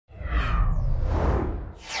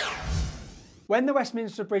When the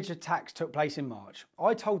Westminster Bridge attacks took place in March,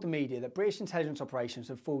 I told the media that British intelligence operations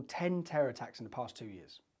had foiled 10 terror attacks in the past 2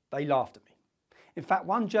 years. They laughed at me. In fact,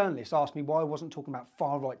 one journalist asked me why I wasn't talking about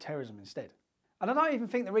far-right terrorism instead. And I don't even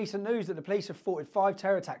think the recent news that the police have thwarted 5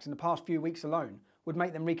 terror attacks in the past few weeks alone would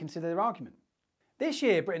make them reconsider their argument. This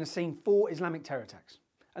year, Britain has seen 4 Islamic terror attacks,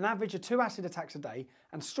 an average of 2 acid attacks a day,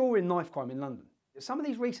 and soaring knife crime in London. Some of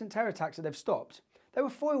these recent terror attacks that they've stopped, they were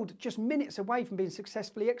foiled just minutes away from being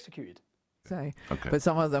successfully executed. Okay. But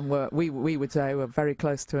some of them were, we would say, were very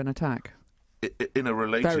close to an attack. In a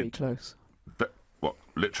related... Very close. What,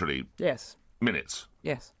 literally? Yes. Minutes?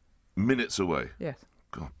 Yes. Minutes away? Yes.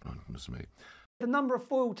 God, goodness me. The number of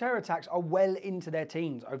foiled terror attacks are well into their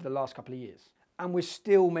teens over the last couple of years. And we're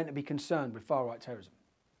still meant to be concerned with far-right terrorism.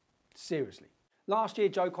 Seriously. Last year,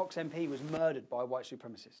 Joe Cox MP was murdered by a white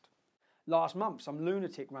supremacist. Last month, some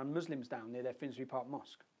lunatic ran Muslims down near their Finsbury Park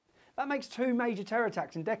mosque. That makes 2 major terror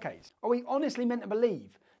attacks in decades. Are we honestly meant to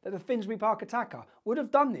believe that the Finsbury Park attacker would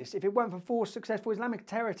have done this if it weren't for 4 successful Islamic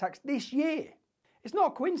terror attacks this year? It's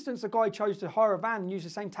not a coincidence the guy chose to hire a van and use the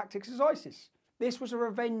same tactics as ISIS. This was a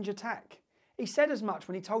revenge attack. He said as much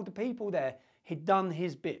when he told the people there he'd done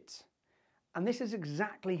his bit. And this is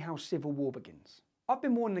exactly how civil war begins. I've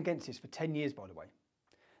been warning against this for 10 years, by the way.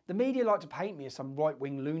 The media like to paint me as some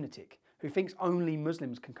right-wing lunatic who thinks only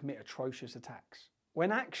Muslims can commit atrocious attacks.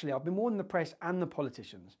 When actually I've been warning the press and the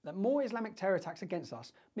politicians that more Islamic terror attacks against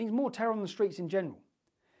us means more terror on the streets in general.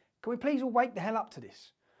 Can we please all wake the hell up to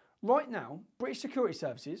this? Right now, British security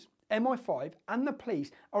services, MI5 and the police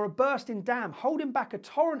are a bursting dam holding back a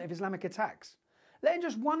torrent of Islamic attacks. Letting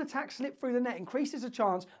just one attack slip through the net increases the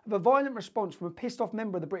chance of a violent response from a pissed off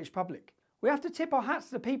member of the British public. We have to tip our hats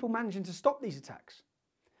to the people managing to stop these attacks.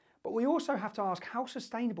 But we also have to ask how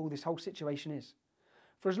sustainable this whole situation is.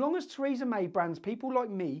 For as long as Theresa May brands people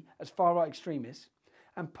like me as far-right extremists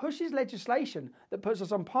and pushes legislation that puts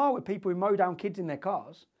us on par with people who mow down kids in their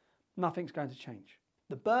cars, nothing's going to change.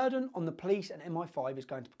 The burden on the police and MI5 is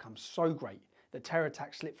going to become so great that terror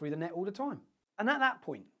attacks slip through the net all the time. And at that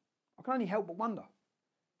point, I can only help but wonder,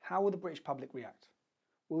 how will the British public react?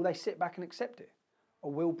 Will they sit back and accept it?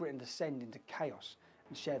 Or will Britain descend into chaos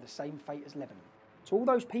and share the same fate as Lebanon? To all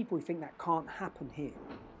those people who think that can't happen here,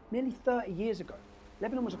 nearly 30 years ago,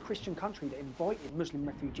 Lebanon was a Christian country that invited Muslim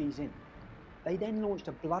refugees in. They then launched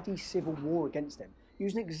a bloody civil war against them,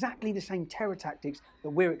 using exactly the same terror tactics that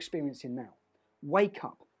we're experiencing now. Wake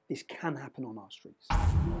up, this can happen on our streets.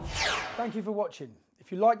 Thank you for watching.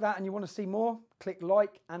 If you like that and you want to see more, click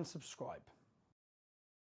like and subscribe.